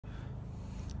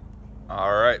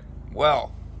Alright,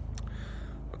 well,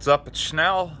 what's up? It's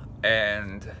Schnell,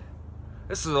 and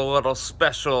this is a little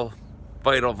special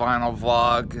Vital Vinyl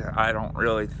vlog. I don't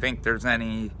really think there's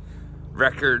any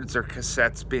records or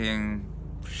cassettes being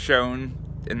shown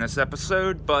in this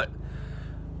episode, but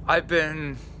I've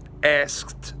been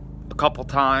asked a couple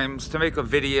times to make a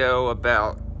video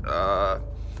about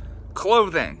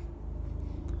clothing.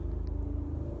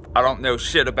 I don't know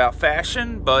shit about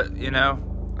fashion, but you know,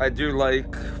 I do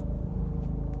like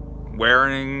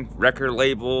wearing record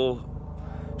label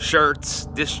shirts,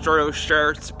 distro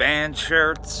shirts, band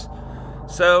shirts.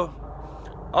 So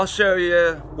I'll show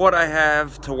you what I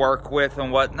have to work with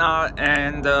and whatnot,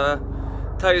 and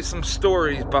tell you some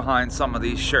stories behind some of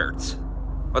these shirts.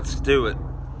 Let's do it.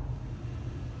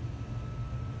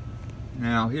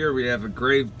 Now here we have a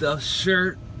Grave Dust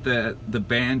shirt that the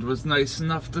band was nice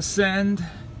enough to send.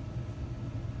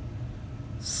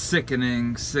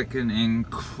 Sickening,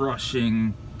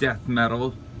 crushing death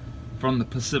metal from the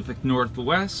Pacific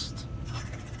Northwest.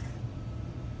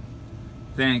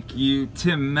 Thank you,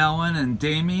 Tim Mellon and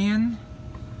Damien,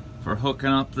 for hooking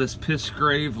up this Piss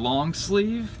Grave long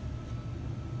sleeve.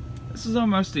 This is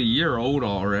almost a year old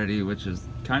already, which is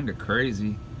kind of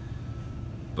crazy.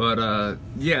 But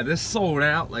yeah, this sold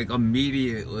out like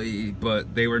immediately,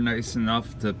 but they were nice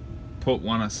enough to put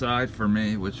one aside for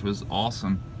me, which was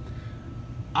awesome.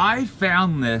 I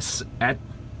found this at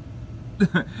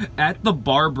at the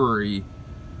Barbary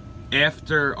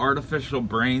after Artificial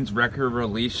Brain's record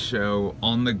release show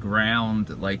on the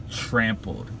ground, like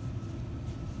trampled.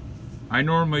 I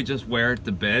normally just wear it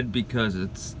to bed because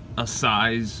it's a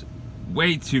size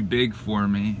way too big for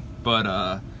me,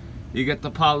 but you get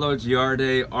the Paolo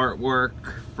Giardi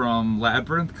artwork from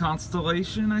Labyrinth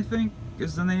Constellation, I think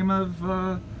is the name of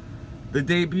the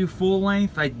debut full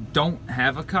length. I don't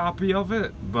have a copy of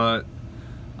it, but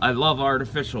I love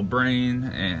Artificial Brain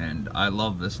and I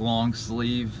love this long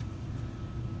sleeve.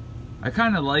 I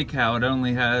kind of like how it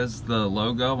only has the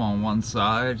logo on one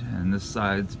side and this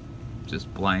side's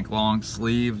just blank long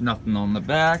sleeve, nothing on the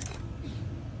back.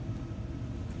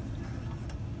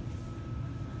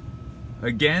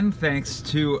 Again, thanks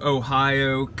to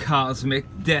Ohio Cosmic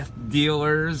Death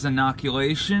Dealers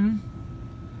Inoculation.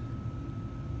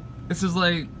 This is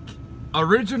like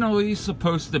originally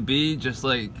supposed to be just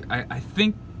like, I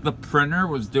think the printer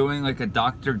was doing like a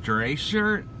Dr. Dre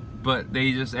shirt, but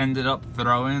they just ended up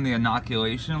throwing the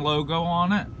Inoculation logo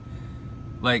on it,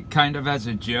 like kind of as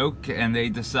a joke, and they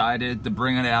decided to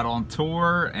bring it out on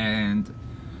tour. And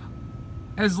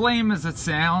as lame as it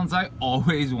sounds, I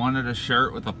always wanted a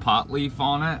shirt with a pot leaf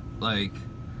on it. Like,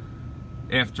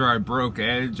 after I broke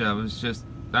Edge, I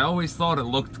always thought it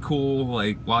looked cool,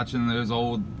 like watching those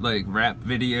old like rap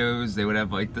videos. They would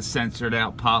have like the censored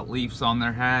out pot leaves on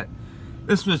their hat.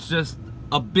 This was just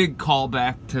a big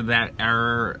callback to that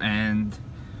era, and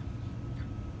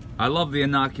I love the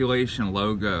Inoculation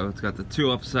logo. It's got the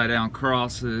two upside down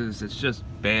crosses. It's just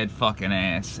bad fucking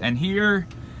ass. And here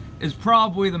is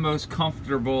probably the most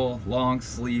comfortable long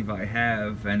sleeve I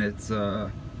have, and it's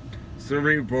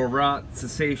Cerebral Rot,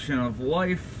 Cessation of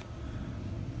Life.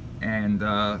 And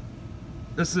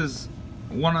this is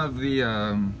one of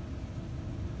the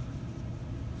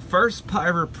first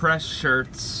Pirate Press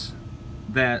shirts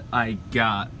that I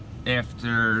got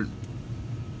after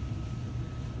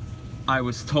I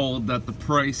was told that the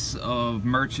price of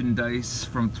merchandise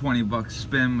from 20 bucks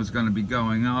spin was going to be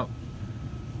going up.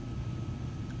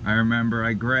 I remember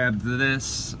I grabbed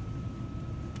this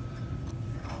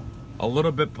a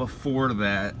little bit before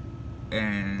that,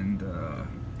 and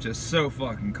just so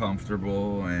fucking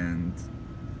comfortable, and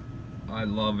I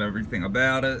love everything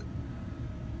about it.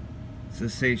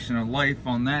 Cessation of Life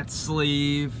on that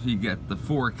sleeve. You get the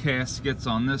 4 caskets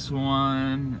on this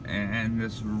one, and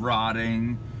this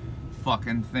rotting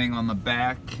fucking thing on the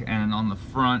back, and on the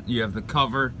front you have the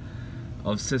cover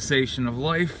of Cessation of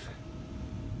Life.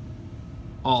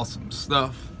 Awesome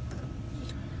stuff.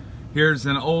 Here's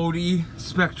an oldie,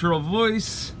 Spectral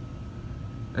Voice.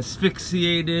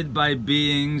 Asphyxiated by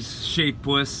beings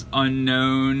shapeless,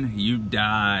 unknown, you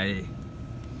die.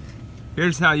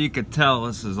 Here's how you could tell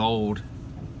this is old.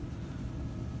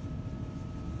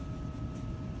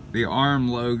 The arm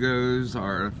logos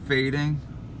are fading.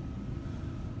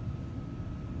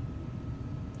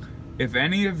 If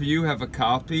any of you have a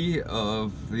copy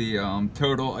of the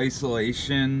Total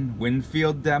Isolation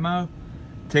Winfield demo,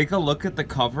 take a look at the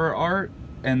cover art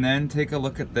and then take a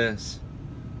look at this.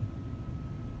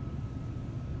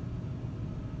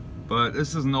 But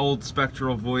this is an old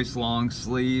Spectral Voice long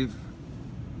sleeve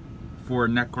for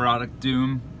Necrotic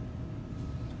Doom.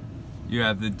 You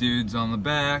have the dudes on the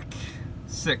back,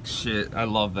 Sick shit. I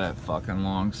love that fucking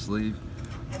long sleeve.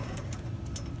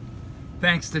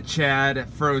 Thanks to Chad at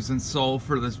Frozen Soul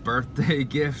for this birthday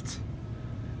gift.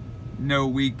 No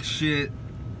weak shit.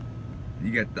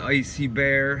 You got the Icy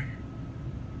Bear.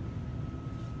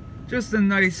 Just a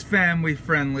nice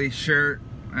family-friendly shirt.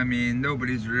 I mean,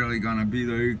 nobody's really gonna be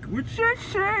like, what's that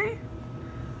say?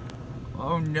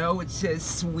 Oh no, it says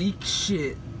sweet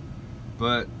shit.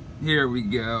 But here we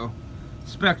go.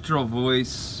 Spectral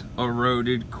Voice,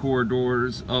 Eroded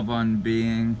Corridors of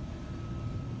Unbeing.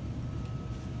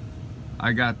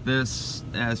 I got this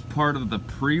as part of the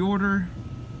pre-order.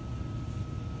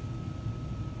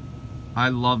 I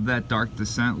love that Dark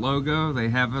Descent logo. They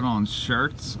have it on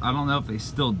shirts. I don't know if they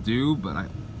still do, but I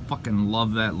fucking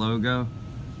love that logo.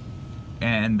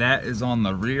 And that is on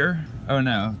the rear. Oh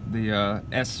no, the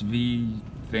SV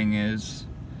thing is.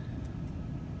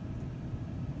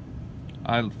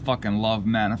 I fucking love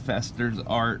Manifester's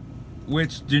art,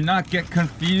 which do not get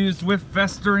confused with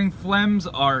Festering Phlegm's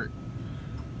art.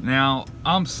 Now,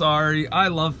 I'm sorry, I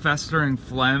love Festering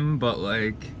Phlegm, but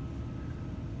like,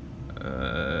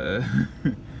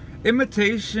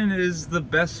 imitation is the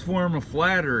best form of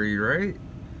flattery, right?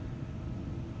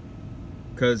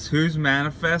 Because who's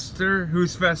Manifester?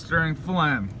 Who's Festering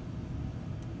Phlegm?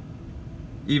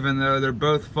 Even though they're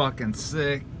both fucking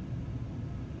sick.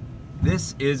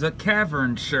 This is a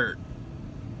Cavern shirt.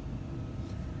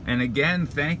 And again,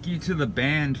 thank you to the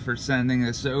band for sending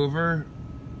this over.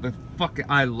 But fucking,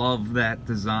 I love that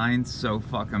design so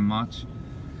fucking much.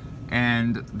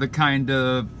 And the kind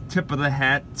of tip of the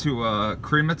hat to a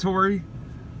crematory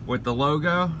with the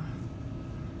logo.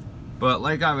 But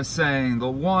like I was saying,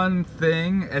 the one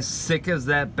thing, as sick as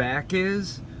that back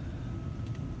is,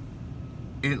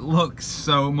 it looks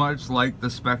so much like the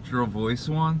Spectral Voice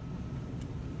one.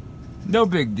 No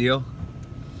big deal.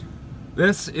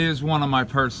 This is one of my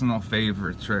personal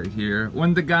favorites right here.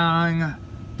 Untergang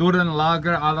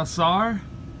Lager Al-Assar.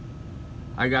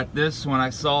 I got this when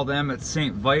I saw them at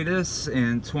St. Vitus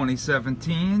in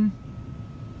 2017.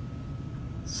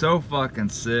 So fucking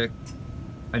sick.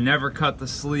 I never cut the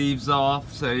sleeves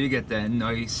off, so you get that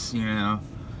nice, you know,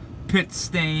 pit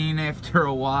stain after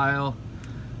a while.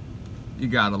 You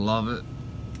gotta love it.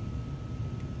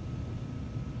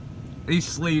 These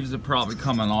sleeves are probably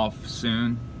coming off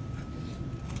soon.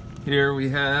 Here we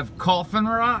have Coffin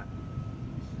Rot.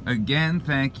 Again,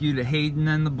 thank you to Hayden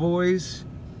and the boys.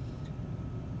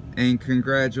 And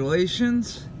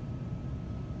congratulations.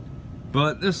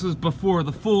 But this was before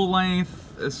the full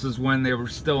length. This is when they were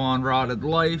still on Rotted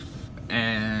Life.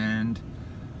 And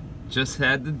just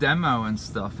had the demo and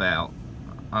stuff out.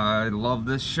 I love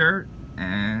this shirt.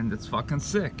 And it's fucking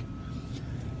sick.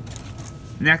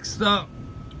 Next up.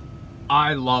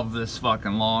 I love this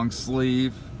fucking long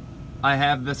sleeve. I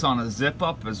have this on a zip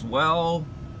up as well.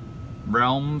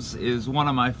 Realms is one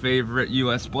of my favorite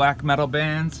US black metal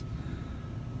bands.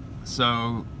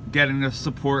 So getting to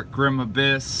support Grim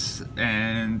Abyss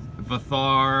and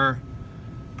Vathar,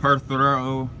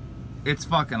 Perthro, it's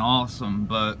fucking awesome.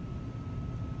 But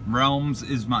Realms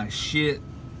is my shit.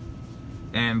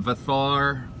 And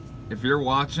Vathar, if you're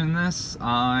watching this,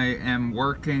 I am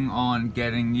working on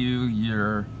getting you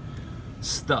your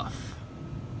stuff.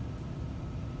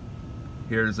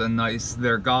 Here's a nice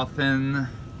They're Gothin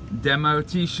demo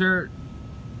t-shirt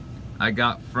I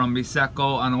got from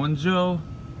Miseko Anonjo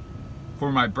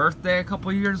for my birthday a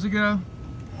couple years ago.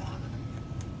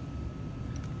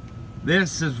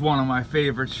 This is one of my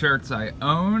favorite shirts I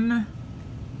own.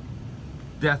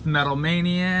 Death Metal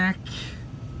Maniac,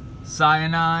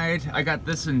 Cyanide. I got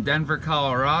this in Denver,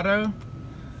 Colorado.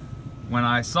 When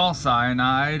I saw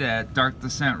Cyanide at Dark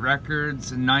Descent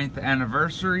Records' 9th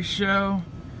anniversary show.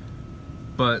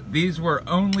 But these were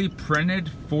only printed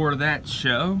for that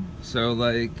show. So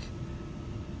like,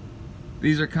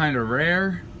 these are kind of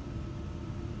rare.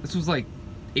 This was like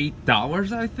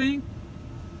 $8, I think.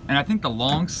 And I think the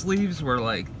long sleeves were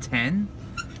like 10.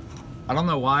 I don't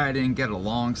know why I didn't get a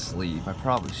long sleeve. I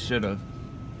probably should have.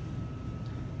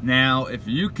 Now, if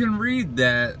you can read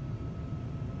that,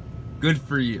 good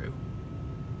for you.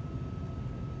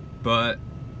 But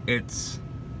it's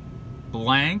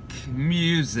blank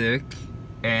music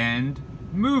and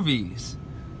movies.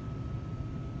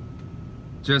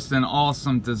 Just an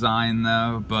awesome design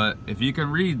though, but if you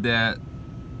can read that,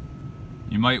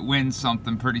 you might win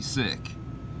something pretty sick.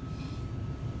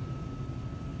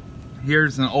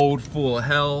 Here's an old Full of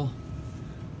Hell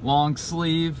long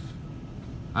sleeve.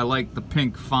 I like the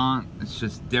pink font, it's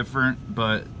just different,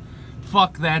 but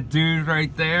fuck that dude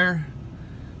right there.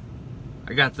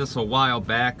 I got this a while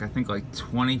back, I think like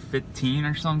 2015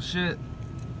 or some shit.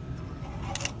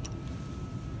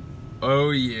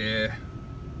 Oh yeah.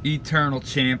 Eternal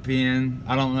champion.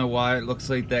 I don't know why it looks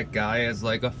like that guy has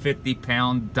like a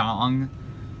 50-pound dong,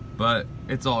 but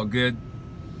it's all good.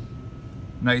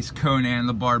 Nice Conan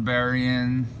the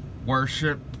Barbarian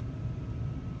worship.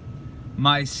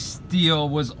 My steel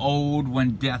was old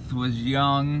when death was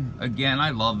young. Again, I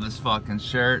love this fucking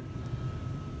shirt.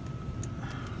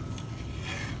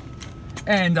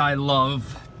 And I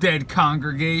love Dead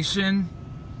Congregation.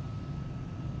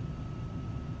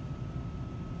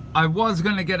 I was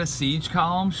gonna get a Siege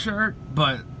Column shirt,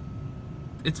 but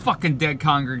it's fucking Dead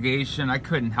Congregation. I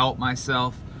couldn't help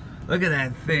myself. Look at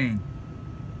that thing.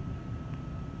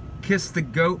 Kiss the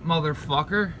goat,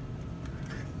 motherfucker.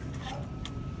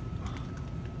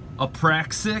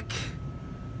 Apraxic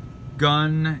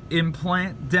gun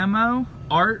implant demo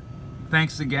art.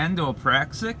 Thanks again to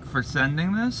Apraxic for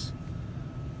sending this.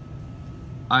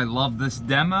 I love this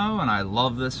demo and I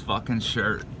love this fucking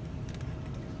shirt.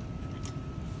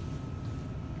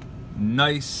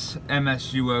 Nice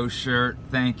MSUO shirt.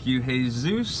 Thank you,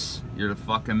 Jesus. You're the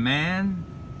fucking man.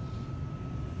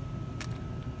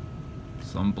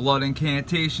 Some blood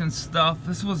incantation stuff.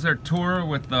 This was their tour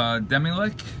with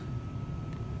Demilich.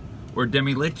 Or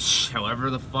Demilich, however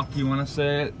the fuck you want to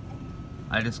say it.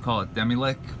 I just call it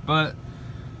Demilich. But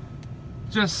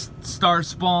just Star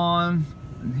Spawn.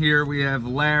 And here we have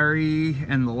Larry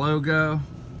and the logo.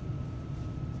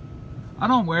 I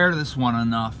don't wear this one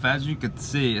enough. As you can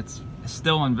see, it's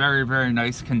still in very, very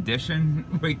nice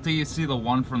condition. Wait till you see the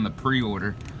one from the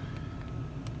pre-order.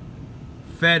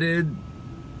 Fetid,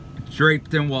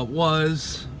 draped in what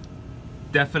was.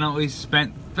 Definitely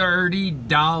spent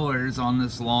 $30 on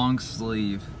this long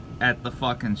sleeve at the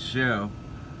fucking show.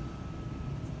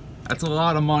 That's a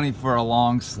lot of money for a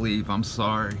long sleeve, I'm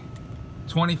sorry.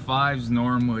 25's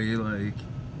normally like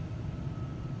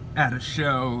at a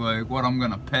show like what I'm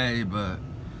gonna pay, but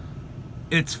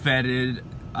it's Fetid.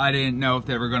 I didn't know if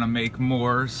they were gonna make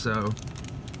more, so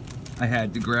I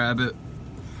had to grab it.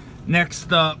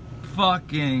 Next up,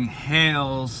 fucking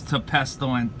hails to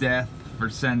Pestilent Death for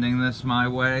sending this my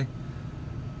way.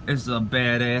 It's a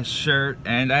badass shirt,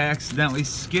 and I accidentally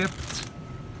skipped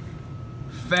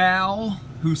Foul,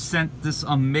 who sent this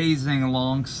amazing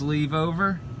long sleeve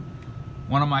over.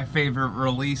 One of my favorite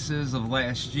releases of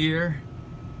last year.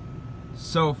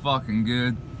 So fucking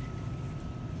good.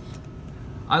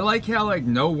 I like how like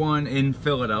no one in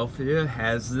Philadelphia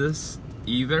has this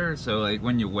either, so like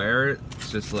when you wear it,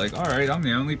 it's just like, alright, I'm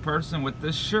the only person with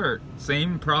this shirt.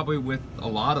 Same probably with a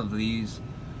lot of these.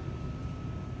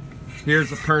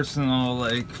 Here's a personal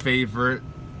like favorite,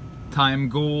 Time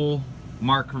Ghoul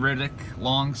Mark Riddick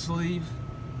long sleeve.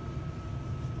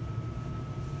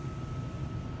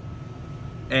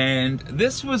 And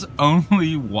this was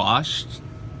only washed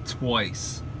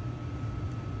twice.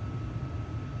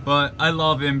 But I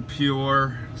love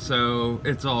Impure, so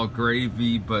it's all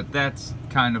gravy, but that's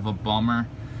kind of a bummer.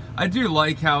 I do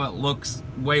like how it looks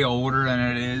way older than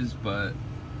it is, but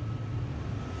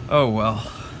oh well.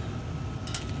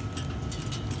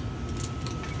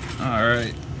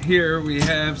 Alright, here we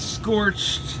have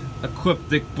Scorched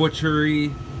Ecliptic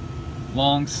Butchery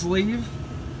long sleeve.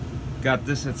 Got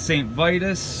this at St.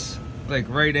 Vitus, like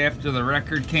right after the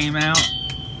record came out.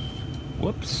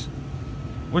 Whoops.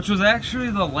 Which was actually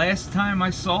the last time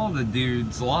I saw the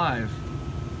dudes live.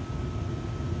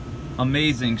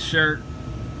 Amazing shirt.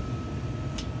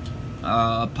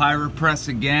 Pyropress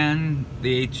again,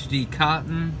 the HD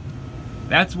cotton.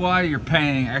 That's why you're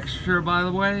paying extra, by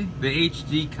the way. The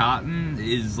HD cotton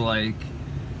is like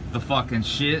the fucking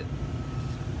shit.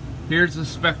 Here's a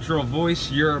Spectral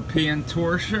Voice European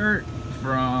Tour shirt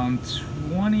from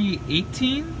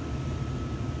 2018.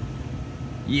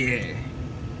 Yeah.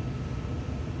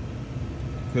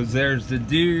 Because there's the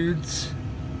dudes.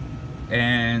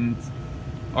 And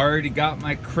already got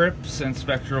my Crips and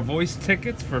Spectral Voice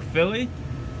tickets for Philly.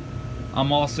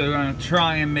 I'm also going to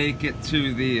try and make it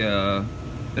to the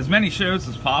as many shows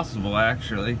as possible,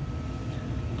 actually.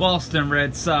 Boston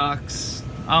Red Sox.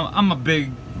 I'm a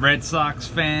big Red Sox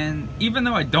fan. Even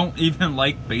though I don't even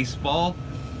like baseball,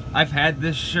 I've had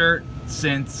this shirt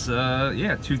since,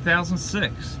 yeah,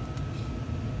 2006.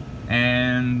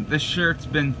 And this shirt's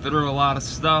been through a lot of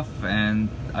stuff, and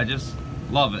I just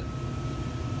love it.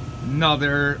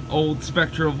 Another old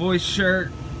Spectral Voice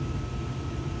shirt.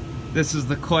 This is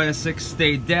the classic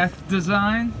Stay Death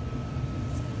design.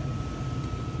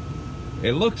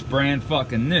 It looks brand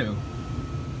fucking new.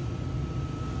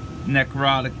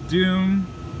 Necrotic Doom.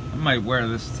 I might wear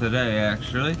this today,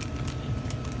 actually.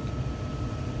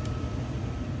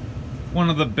 One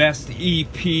of the best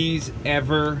EPs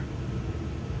ever.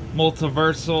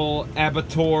 Multiversal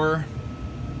Abattoir.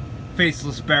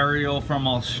 Faceless Burial from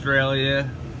Australia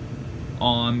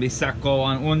on Misako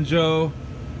on Unjo.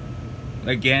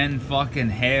 Again, fucking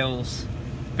hails.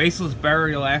 Faceless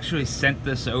Burial actually sent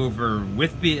this over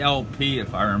with the LP,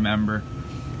 if I remember.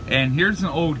 And here's an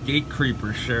old Gate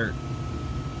Creeper shirt.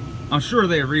 I'm sure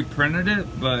they reprinted it,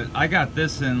 but I got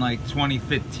this in like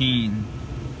 2015.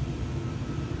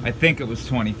 I think it was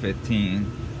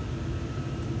 2015.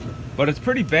 But it's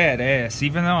pretty badass.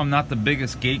 Even though I'm not the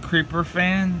biggest Gate Creeper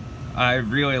fan, I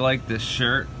really like this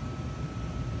shirt.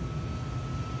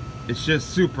 It's just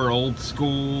super old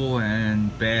school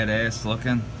and badass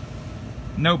looking.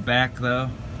 No back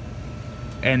though.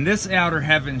 And this Outer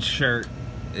Heaven shirt,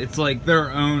 it's like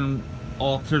their own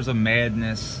Altars of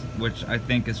Madness, which I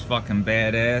think is fucking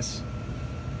badass.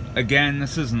 Again,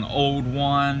 this is an old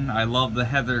one. I love the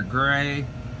heather gray.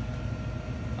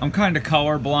 I'm kind of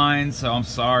colorblind, so I'm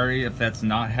sorry if that's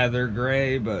not heather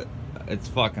gray, but it's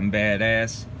fucking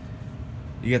badass.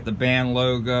 You get the band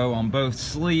logo on both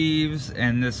sleeves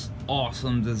and this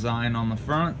awesome design on the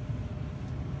front.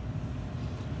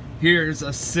 Here's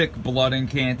a sick Blood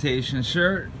Incantation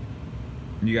shirt.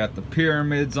 You got the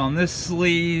pyramids on this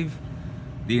sleeve,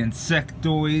 the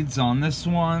insectoids on this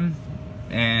one,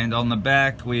 and on the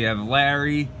back we have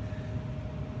Larry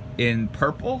in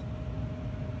purple.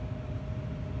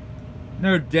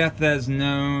 No death as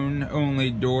known,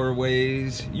 only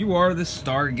doorways. You are the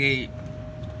Stargate.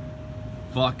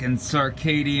 Fucking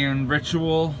Circadian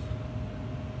Ritual.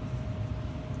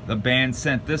 The band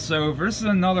sent this over. This is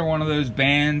another one of those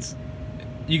bands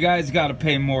you guys gotta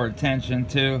pay more attention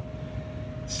to.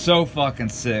 So fucking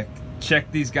sick. Check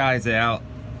these guys out.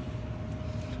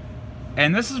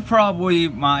 And this is probably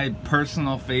my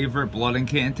personal favorite Blood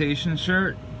Incantation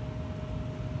shirt.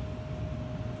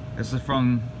 This is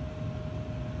from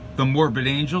the Morbid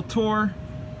Angel tour.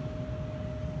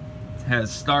 It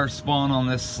has Star Spawn on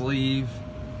this sleeve.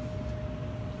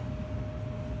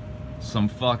 Some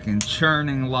fucking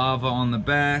churning lava on the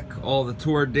back. All the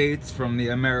tour dates from the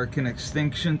American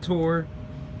Extinction tour.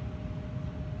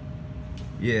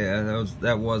 Yeah,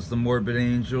 that was the Morbid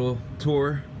Angel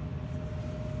tour.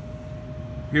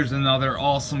 Here's another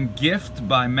awesome gift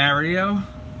by Mario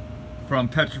from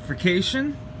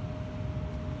Petrification.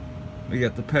 We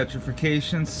got the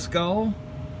Petrification skull.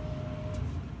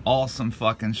 Awesome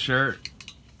fucking shirt.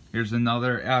 Here's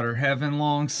another Outer Heaven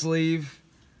long sleeve.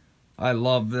 I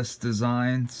love this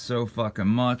design so fucking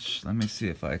much. Let me see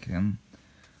if I can.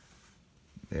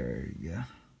 There you go.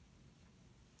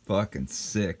 Fucking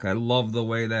sick. I love the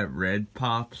way that red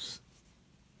pops.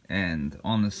 And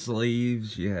on the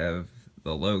sleeves you have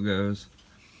the logos.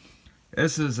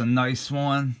 This is a nice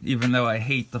one, even though I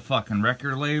hate the fucking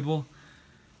record label.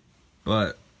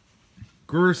 But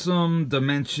Gruesome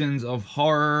Dimensions of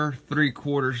Horror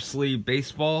 3/4 sleeve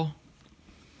baseball.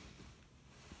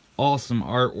 Awesome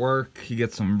artwork. You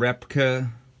get some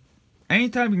replica.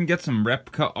 Anytime you can get some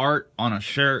replica art on a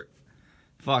shirt,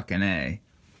 fucking A.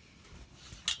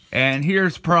 And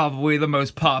here's probably the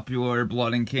most popular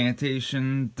Blood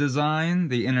Incantation design,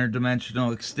 the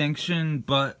Interdimensional Extinction,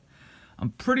 but I'm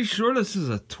pretty sure this is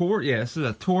a tour. Yeah, this is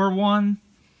a tour one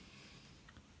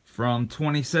from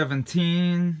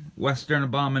 2017, Western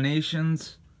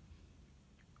Abominations.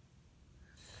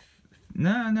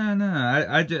 No.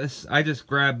 I just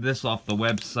grabbed this off the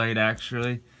website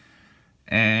actually.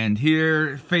 And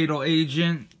here, Fatal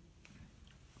Agent,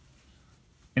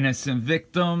 Innocent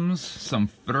Victims, some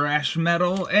thrash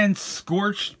metal, and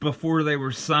Scorched before they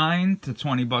were signed to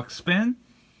 20 bucks spin.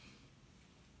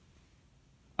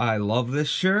 I love this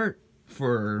shirt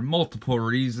for multiple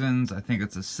reasons. I think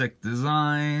it's a sick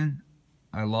design.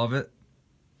 I love it.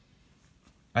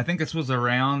 I think this was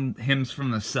around Hymns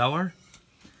from the Cellar.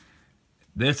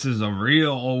 This is a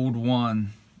real old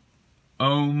one.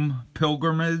 Ohm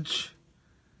Pilgrimage.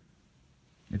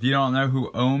 If you don't know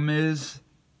who Ohm is,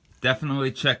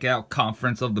 definitely check out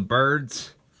Conference of the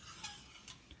Birds.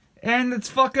 And it's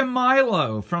fucking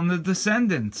Milo from the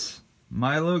Descendants.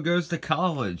 Milo Goes to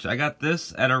College. I got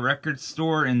this at a record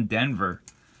store in Denver.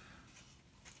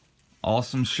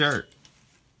 Awesome shirt.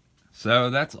 So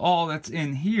that's all that's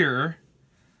in here.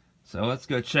 So let's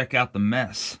go check out the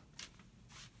mess.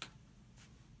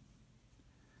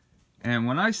 And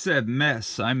when I said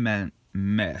mess, I meant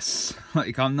mess.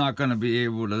 Like, I'm not going to be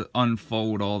able to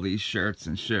unfold all these shirts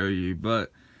and show you.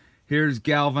 But here's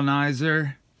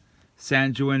Galvanizer,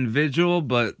 Sanguine Vigil.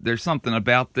 But there's something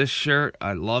about this shirt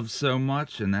I love so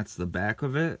much, and that's the back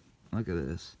of it. Look at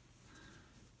this.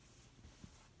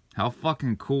 How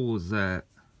fucking cool is that?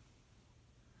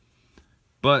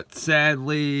 But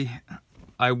sadly,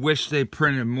 I wish they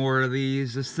printed more of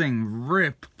these. This thing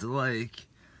ripped like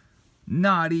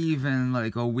not even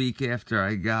like a week after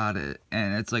I got it.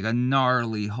 And it's like a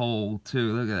gnarly hole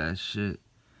too. Look at that shit.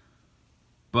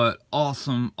 But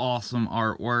awesome, awesome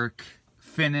artwork.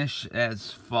 Finish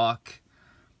as fuck.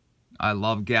 I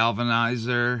love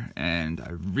Galvanizer, and I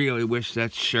really wish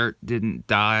that shirt didn't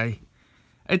die.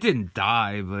 It didn't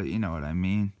die, but you know what I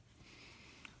mean.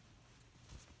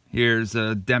 Here's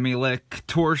a Demilick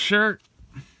tour shirt.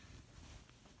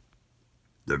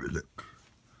 Demilick.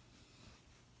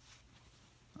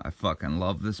 I fucking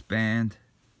love this band.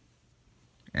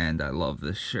 And I love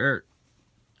this shirt.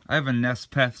 I have a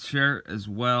Nespeth shirt as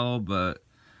well, but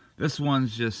this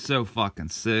one's just so fucking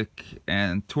sick.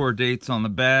 And tour dates on the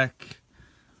back.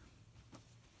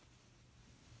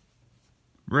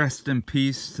 Rest in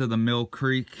peace to the Mill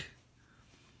Creek.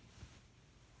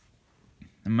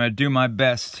 I'm going to do my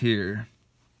best here.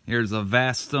 Here's a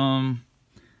Vastum.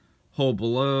 Hole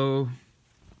below.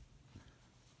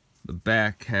 The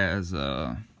back has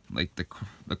like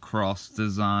the cross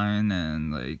design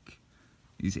and like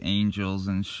these angels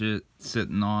and shit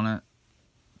sitting on it.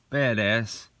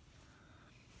 Badass.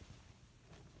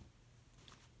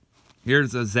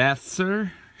 Here's a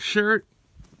Zathzer shirt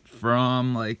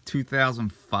from like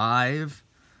 2005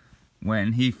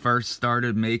 when he first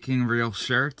started making real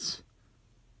shirts.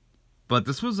 But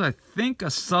this was, I think, a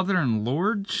Southern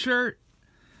Lord shirt.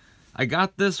 I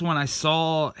got this when I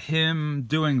saw him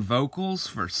doing vocals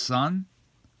for Sun.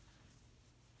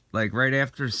 Like right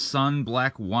after Sun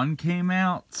Black 1 came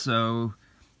out. So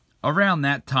around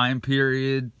that time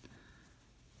period.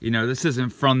 You know, this isn't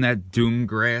from that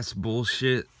Doomgrass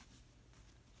bullshit.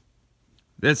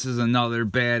 This is another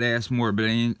badass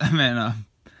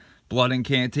Blood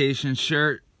Incantation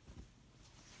shirt.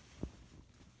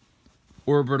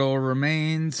 Orbital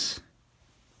Remains.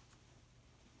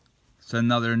 It's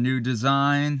another new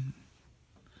design.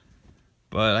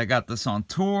 But I got this on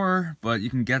tour. But you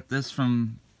can get this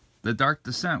from the Dark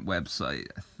Descent website,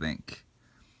 I think.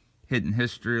 Hidden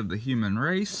History of the Human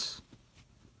Race.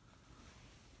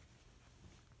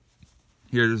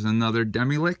 Here's another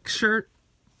Demilick shirt.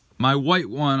 My white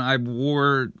one I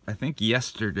wore, I think,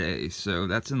 yesterday. So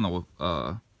that's in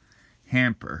the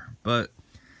hamper. But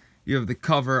you have the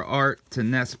cover art to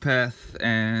Nespeth,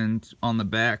 and on the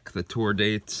back, the tour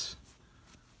dates.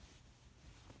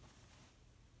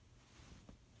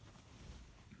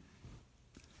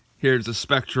 Here's a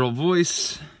Spectral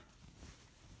Voice.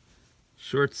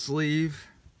 Short sleeve.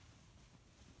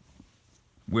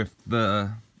 With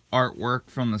the artwork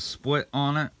from the split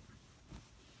on it.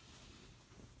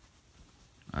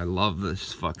 I love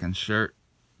this fucking shirt.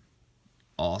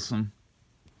 Awesome.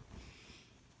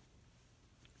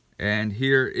 And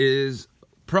here is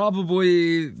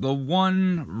probably the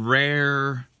one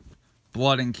rare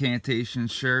Blood Incantation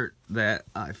shirt that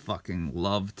I fucking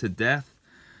love to death.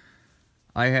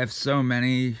 I have so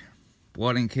many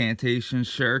Blood Incantation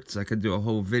shirts. I could do a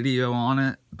whole video on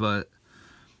it, but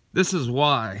this is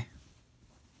why.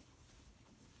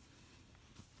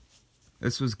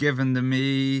 This was given to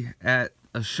me at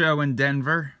a show in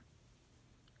Denver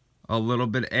a little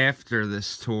bit after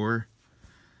this tour.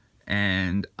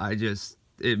 And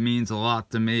it means a lot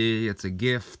to me. It's a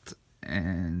gift,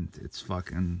 and it's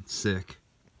fucking sick.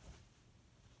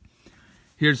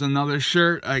 Here's another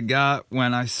shirt I got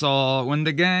when I saw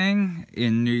Winda Gang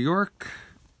in New York.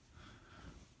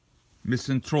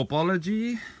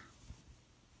 Misanthropology.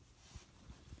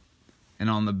 And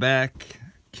on the back,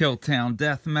 Killtown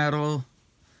Death Metal.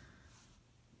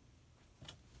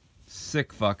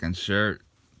 Sick fucking shirt.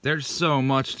 There's so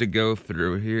much to go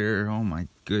through here. Oh my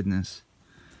goodness.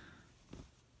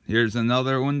 Here's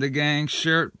another Winda Gang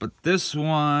shirt, but this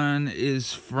one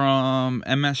is from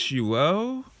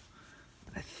MSUO,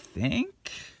 I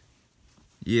think.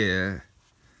 Yeah.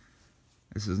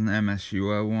 This is an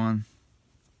MSUO one.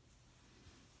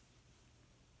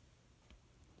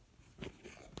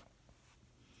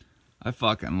 I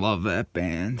fucking love that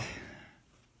band.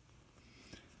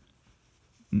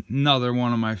 Another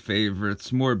one of my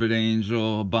favorites, Morbid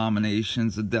Angel,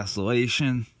 Abominations of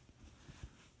Desolation.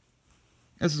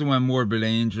 This is when Morbid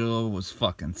Angel was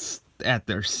fucking at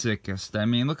their sickest. I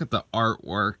mean, look at the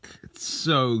artwork. It's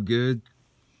so good.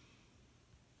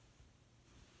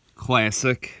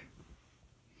 Classic.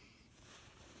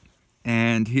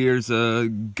 And here's a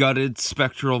gutted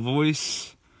Spectral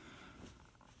Voice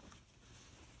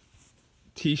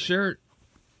t-shirt.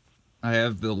 I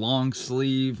have the long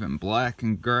sleeve in black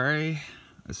and gray.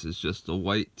 This is just a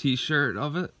white t-shirt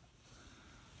of it.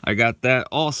 I got that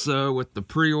also with the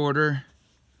pre-order.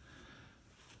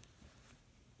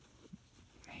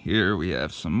 Here we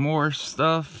have some more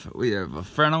stuff. We have a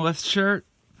Frenolith shirt.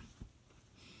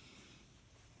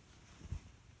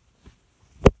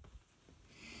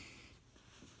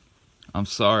 I'm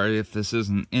sorry if this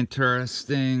isn't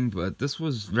interesting, but this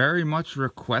was very much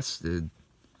requested.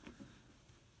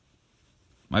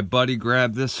 My buddy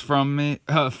grabbed this from me,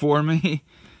 for me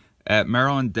at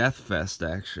Maryland Death Fest,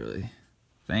 actually.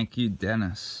 Thank you,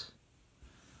 Dennis.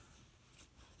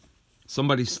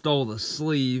 Somebody stole the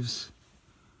sleeves.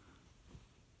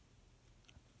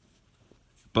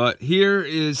 But here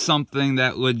is something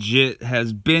that legit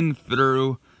has been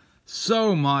through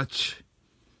so much.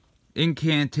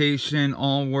 Incantation,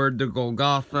 Onward to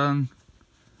Golgotha.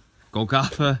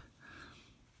 Golgotha.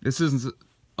 This isn't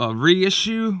a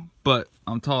reissue, but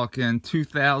I'm talking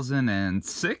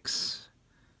 2006,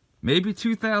 maybe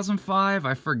 2005.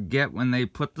 I forget when they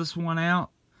put this one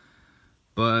out.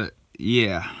 But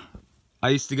yeah, I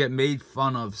used to get made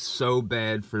fun of so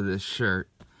bad for this shirt.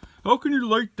 How can you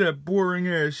like that boring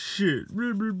ass shit?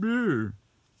 Blah, blah, blah.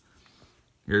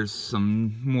 Here's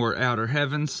some more Outer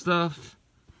Heaven stuff.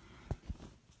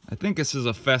 I think this is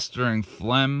a Festering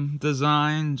Phlegm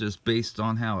design, just based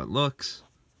on how it looks.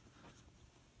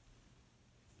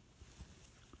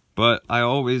 But I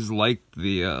always liked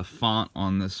the font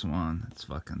on this one. It's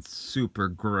fucking super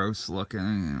gross looking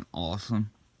and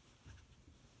awesome.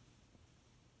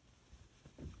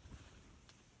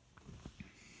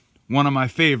 One of my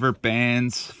favorite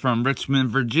bands from Richmond,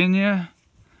 Virginia,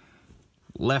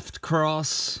 Left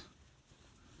Cross.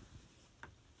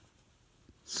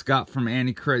 Scott from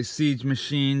Antichrist Siege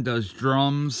Machine does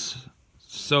drums.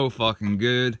 So fucking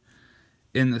good.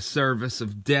 In the Service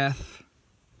of Death.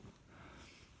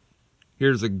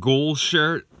 Here's a Ghoul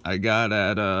shirt I got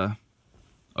at a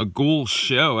Ghoul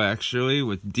show, actually,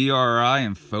 with DRI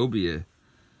and Phobia.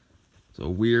 It's a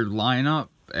weird lineup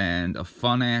and a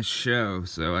fun ass show,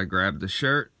 so I grabbed the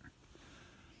shirt.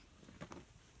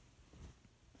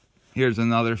 Here's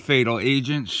another Fatal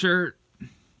Agent shirt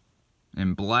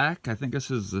in black. I think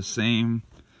this is the same.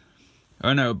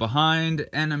 Oh no, Behind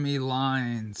Enemy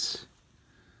Lines.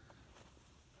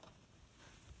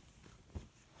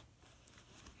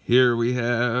 Here we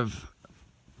have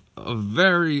a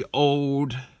very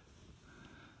old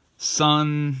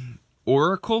Sun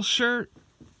Oracle shirt.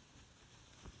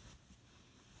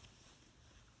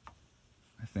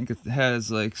 I think it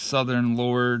has like Southern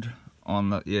Lord on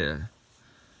the, yeah,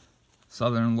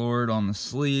 Southern Lord on the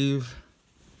sleeve.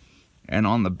 And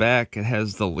on the back it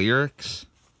has the lyrics,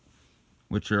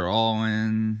 which are all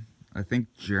in, I think,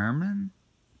 German.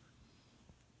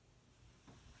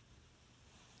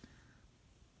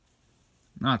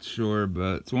 Not sure,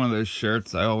 but it's one of those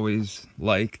shirts I always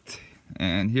liked.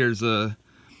 And here's a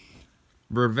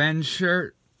Revenge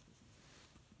shirt.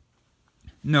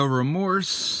 No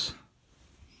Remorse.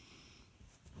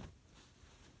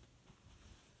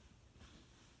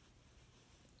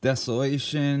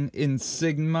 Desolation in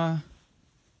Sigma.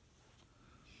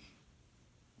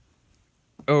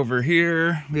 Over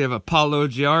here, we have a Paulo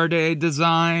Giardi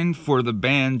design for the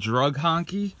band Drug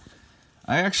Honky.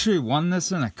 I actually won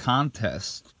this in a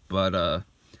contest, but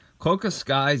Coca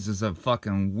Skies is a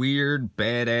fucking weird,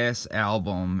 badass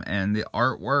album, and the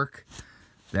artwork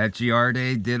that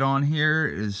Giardi did on here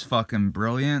is fucking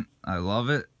brilliant. I love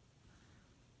it.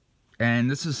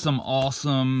 And this is some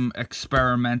awesome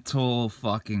experimental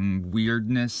fucking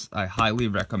weirdness. I highly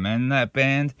recommend that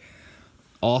band.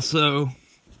 Also,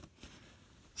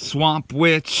 Swamp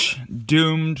Witch,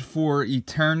 Doomed for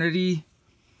Eternity.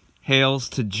 Hails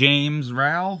to James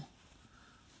Rowell.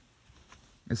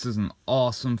 This is an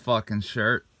awesome fucking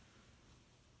shirt.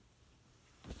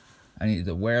 I need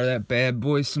to wear that bad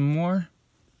boy some more.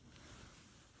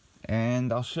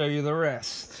 And I'll show you the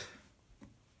rest.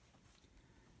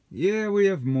 Yeah, we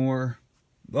have more.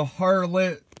 The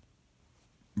Harlot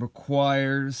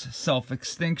Requires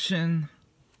Self-Extinction.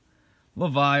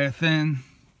 Leviathan.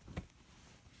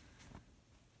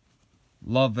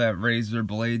 Love that razor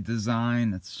blade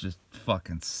design. It's just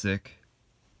fucking sick.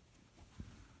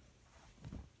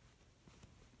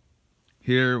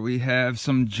 Here we have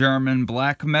some German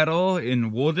black metal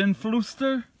in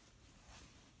Wodenfluster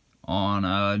on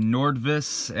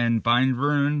Nordvis and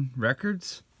Bindrune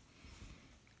Records.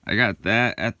 I got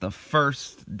that at the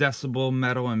first Decibel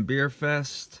Metal and Beer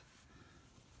Fest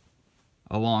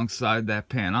alongside that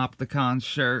Panopticon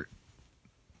shirt.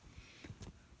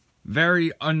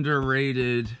 Very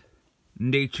underrated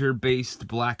nature-based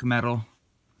black metal.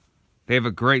 They have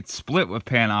a great split with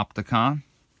Panopticon.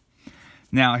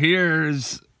 Now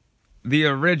here's the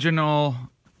original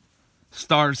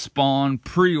Starspawn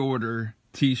pre-order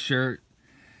t-shirt.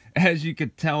 As you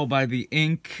could tell by the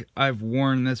ink, I've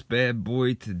worn this bad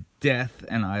boy to death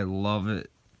and I love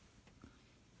it.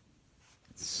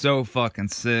 It's so fucking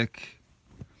sick.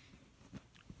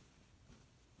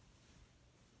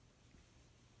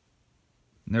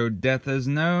 No death is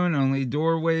known, only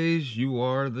doorways. You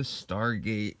are the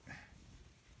Stargate.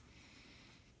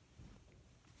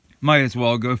 Might as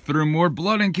well go through more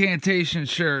blood incantation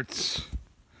shirts.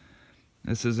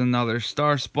 This is another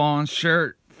Star Spawn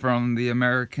shirt from the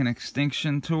American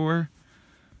Extinction Tour.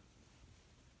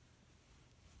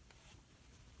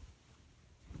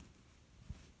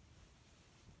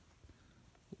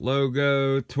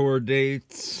 Logo, tour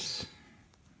dates,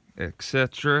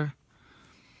 etc.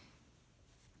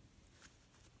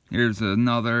 Here's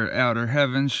another Outer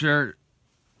Heaven shirt.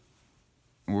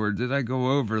 Or did I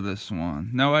go over this one?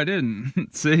 No, I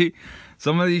didn't. See,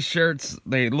 some of these shirts,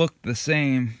 they look the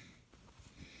same,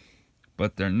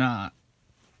 but they're not.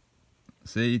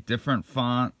 See, different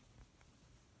font.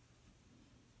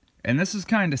 And this is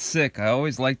kind of sick. I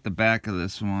always like the back of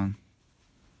this one.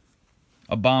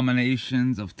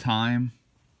 Abominations of Time.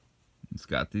 It's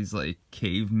got these like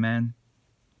cavemen.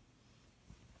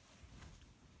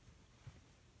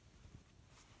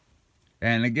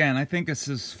 And again, I think this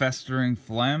is Festering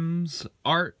Phlegm's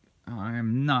art. I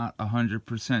am not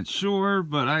 100% sure,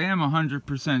 but I am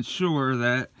 100% sure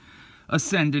that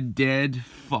Ascended Dead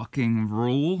fucking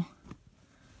rule.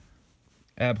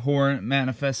 Abhorrent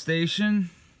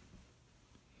Manifestation.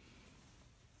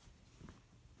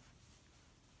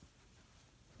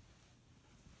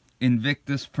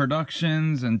 Invictus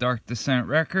Productions and Dark Descent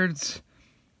Records.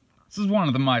 This is one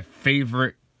of my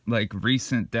favorite, like,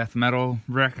 recent death metal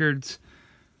records.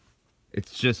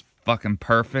 It's just fucking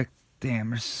perfect.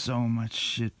 Damn, there's so much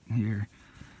shit here.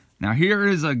 Now here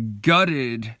is a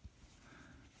gutted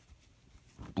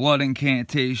blood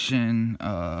incantation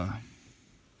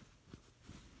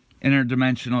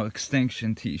interdimensional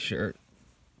extinction t-shirt.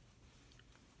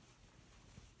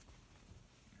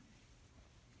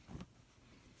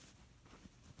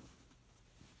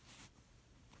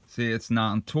 See, it's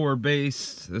non-tour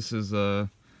based. This is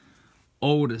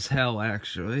old as hell,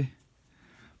 actually.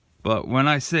 But when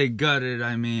I say gutted,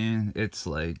 I mean it's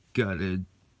like gutted.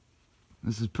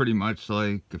 This is pretty much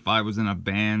like if I was in a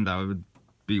band, I would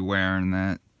be wearing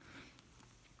that.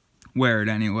 Wear it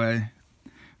anyway.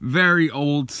 Very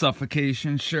old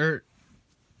Suffocation shirt.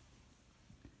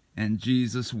 And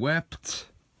Jesus Wept.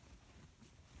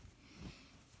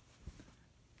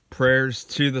 Prayers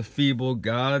to the feeble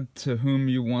God to whom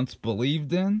you once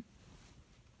believed in.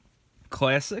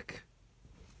 Classic.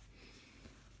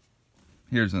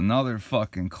 Here's another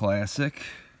fucking classic.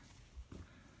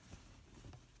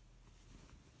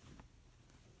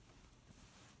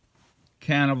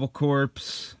 Cannibal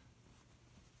Corpse.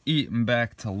 Eaten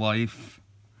back to life.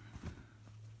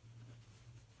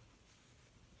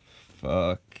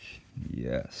 Fuck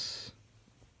yes.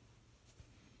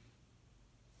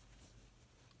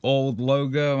 Old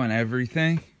logo and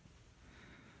everything.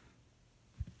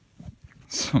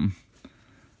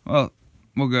 Well,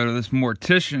 we'll go to this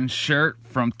Mortician shirt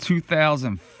from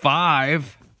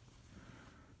 2005.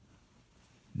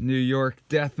 New York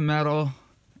death metal.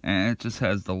 And it just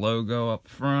has the logo up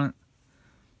front.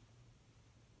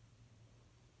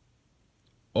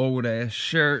 Old ass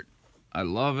shirt. I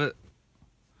love it.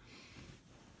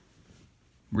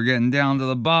 We're getting down to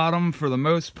the bottom for the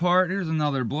most part. Here's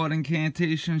another blood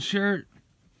incantation shirt.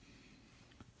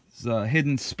 It's a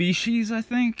Hidden Species, I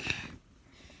think.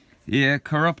 Yeah,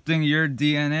 corrupting your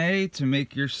DNA to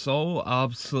make your soul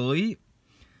obsolete.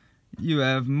 You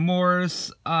have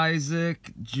Morris,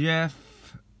 Isaac,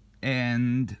 Jeff,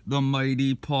 and the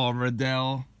mighty Paul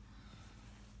Riddell.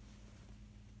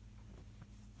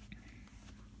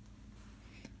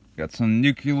 Got some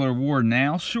Nuclear War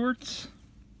Now shorts.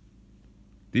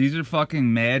 These are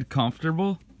fucking mad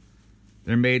comfortable.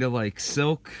 They're made of like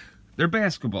silk. They're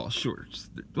basketball shorts.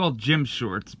 Well, gym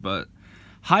shorts, but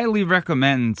highly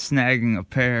recommend snagging a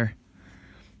pair.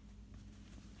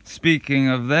 Speaking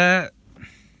of that,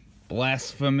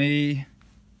 Blasphemy,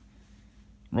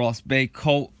 Ross Bay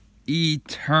Cult,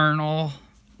 Eternal.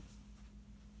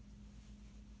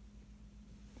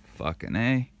 Fucking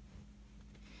A.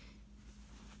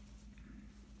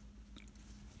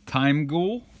 Time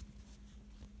Ghoul.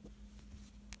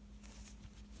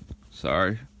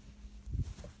 Sorry.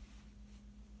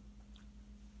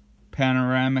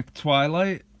 Panoramic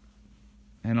Twilight.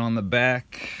 And on the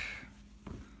back,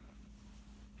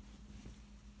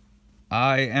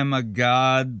 I am a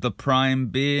god, the prime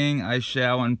being. I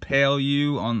shall impale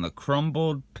you on the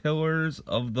crumbled pillars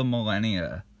of the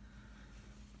millennia.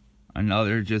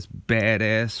 Another just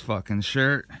badass fucking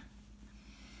shirt.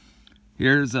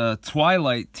 Here's a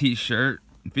Twilight t-shirt.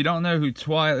 If you don't know who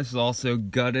Twilight, this is also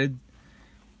gutted.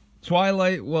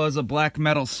 Twilight was a black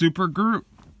metal supergroup,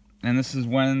 and this is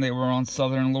when they were on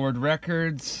Southern Lord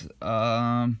Records.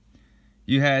 You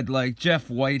You had like Jeff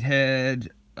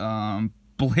Whitehead,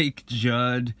 Blake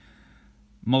Judd,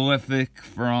 Malefic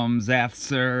from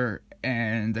Zafzer,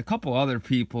 and a couple other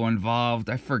people involved.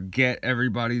 I forget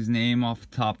everybody's name off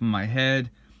the top of my head,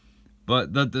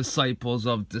 but the Disciples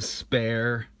of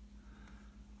Despair.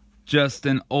 Just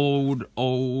an old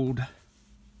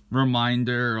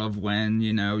reminder of when,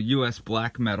 you know, US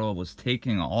black metal was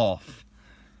taking off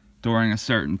during a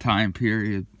certain time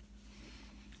period.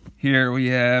 Here we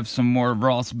have some more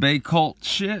Ross Bay cult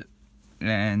shit,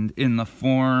 and in the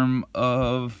form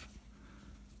of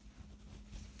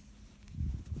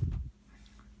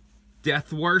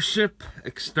Death Worship,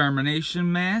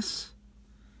 Extermination Mass.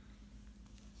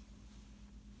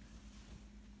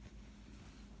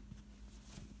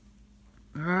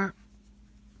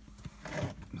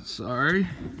 Sorry.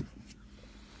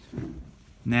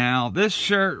 Now, this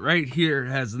shirt right here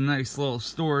has a nice little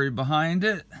story behind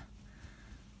it.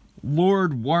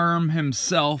 Lord Worm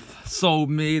himself sold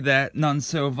me that None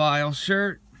So Vile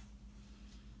shirt.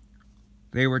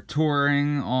 They were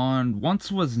touring on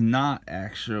Once Was Not,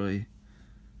 actually.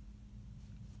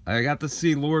 I got to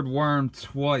see Lord Worm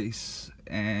twice,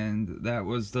 and that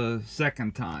was the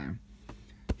second time.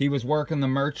 He was working the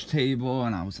merch table,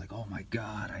 and I was like, oh my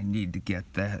god, I need to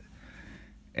get that.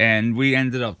 And we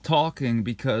ended up talking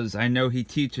because I know he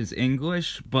teaches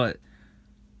English, but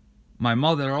my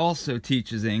mother also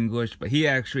teaches English, but he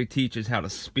actually teaches how to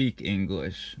speak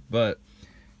English. But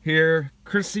here,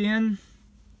 Christian,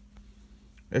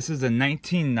 this is a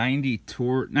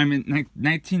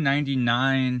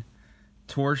 1999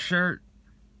 tour shirt.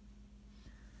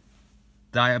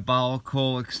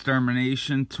 Diabolical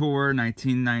Extermination Tour,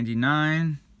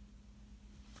 1999.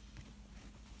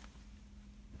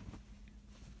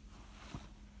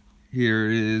 Here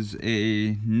is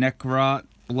a Necrot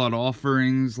Blood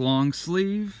Offerings long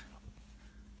sleeve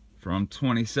from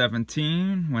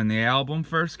 2017 when the album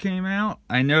first came out.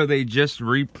 I know they just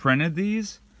reprinted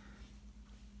these.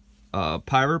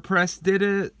 Pyropress did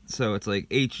it, so it's like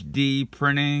HD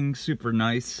printing, super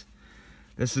nice.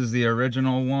 This is the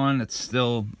original one. It's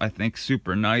still, I think,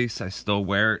 super nice. I still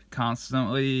wear it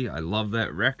constantly. I love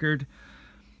that record.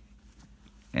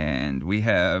 And I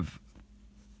have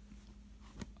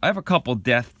a couple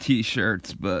Death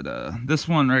t-shirts, but this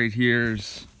one right here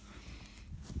is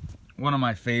one of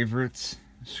my favorites.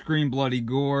 Scream Bloody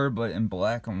Gore, but in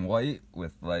black and white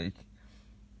with like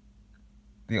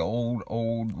the old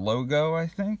logo, I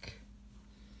think.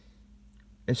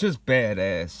 It's just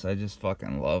badass. I just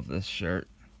fucking love this shirt.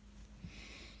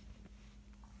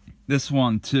 This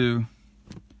one too.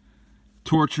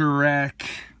 Torture Rack,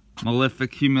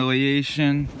 Malefic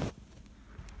Humiliation.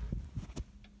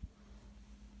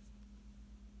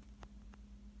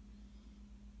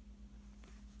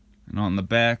 And on the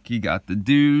back, you got the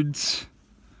dudes.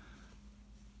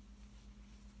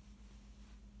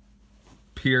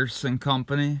 Pierce and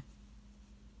Company.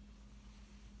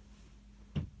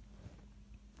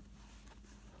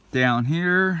 Down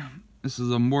here, this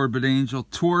is a Morbid Angel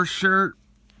tour shirt.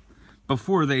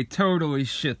 Before they totally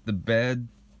shit the bed.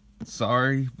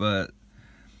 Sorry, but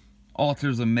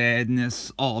Altars of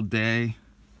Madness all day.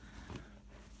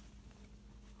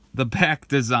 The back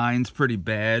design's pretty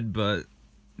bad, but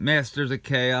Masters of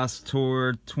Chaos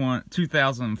Tour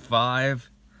 2005.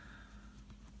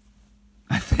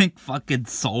 I think fucking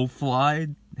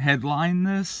Soulfly headlined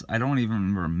this. I don't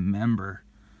even remember.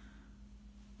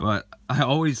 But I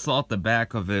always thought the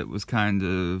back of it was kind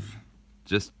of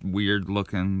just weird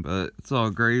looking, but it's all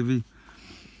gravy.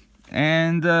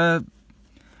 And I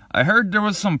heard there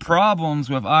was some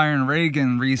problems with Iron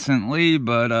Reagan recently,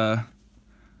 but I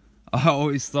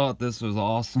always thought this was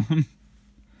awesome.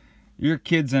 Your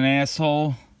kid's an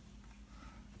asshole.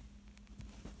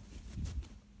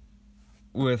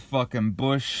 With fucking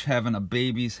Bush having a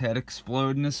baby's head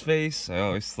explode in his face. I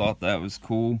always thought that was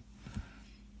cool.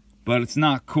 But it's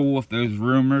not cool if those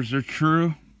rumors are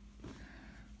true.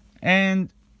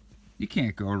 And you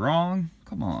can't go wrong.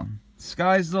 Come on.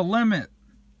 Sky's the limit.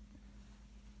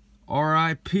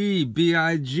 R.I.P.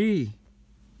 B.I.G.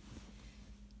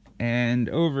 And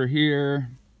over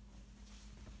here,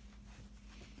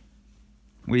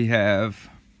 we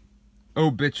have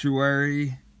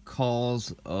Obituary,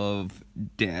 Cause of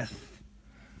Death.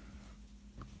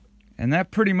 And that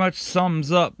pretty much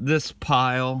sums up this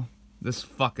pile. This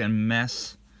fucking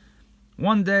mess.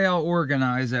 One day I'll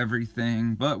organize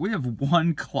everything, but we have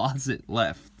one closet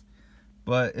left.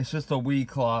 But it's just a wee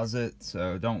closet,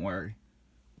 so don't worry.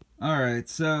 Alright,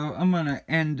 so I'm gonna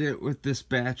end it with this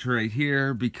batch right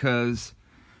here, because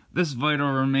this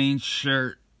Vital Remains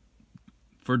shirt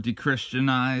for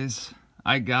Dechristianize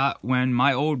I got when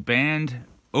my old band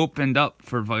opened up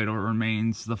for Vital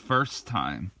Remains the first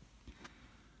time.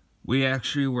 We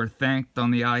actually were thanked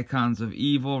on the Icons of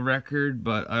Evil record,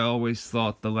 but I always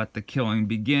thought the Let the Killing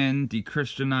Begin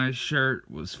Dechristianized shirt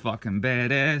was fucking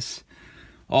badass.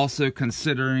 Also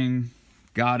considering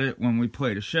got it when we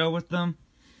played a show with them.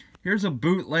 Here's a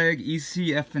bootleg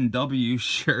ECF&W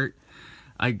shirt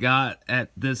I got at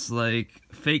this like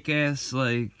fake ass,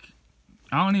 like,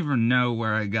 I don't even know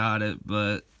where I got it,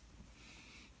 but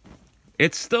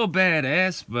it's still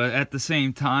badass. But at the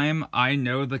same time, I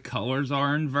know the colors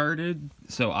are inverted,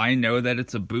 so I know that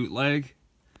it's a bootleg.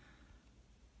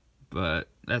 But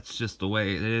that's just the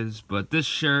way it is. But this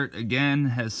shirt, again,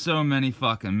 has so many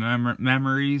fucking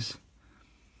memories.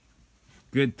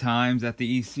 Good times at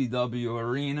the ECW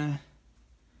arena.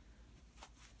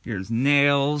 Here's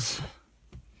Nails.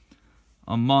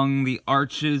 Among the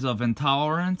Arches of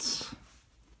Intolerance.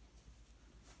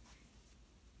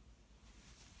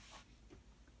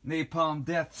 Napalm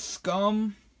Death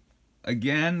Scum.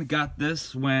 Again, got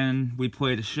this when we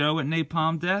played a show at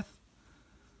Napalm Death.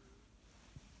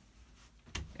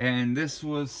 And this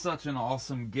was such an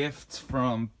awesome gift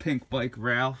from Pink Bike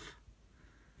Ralph.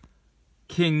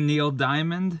 King Neil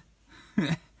Diamond.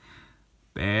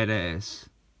 Badass.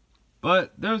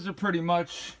 But those are pretty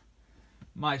much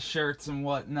my shirts and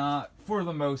whatnot for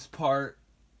the most part.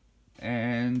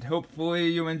 And hopefully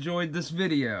you enjoyed this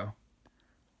video.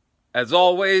 As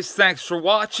always, thanks for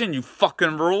watching, you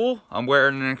fucking rule. I'm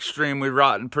wearing an Extremely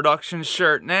Rotten Productions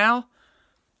shirt now.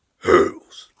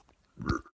 Hells.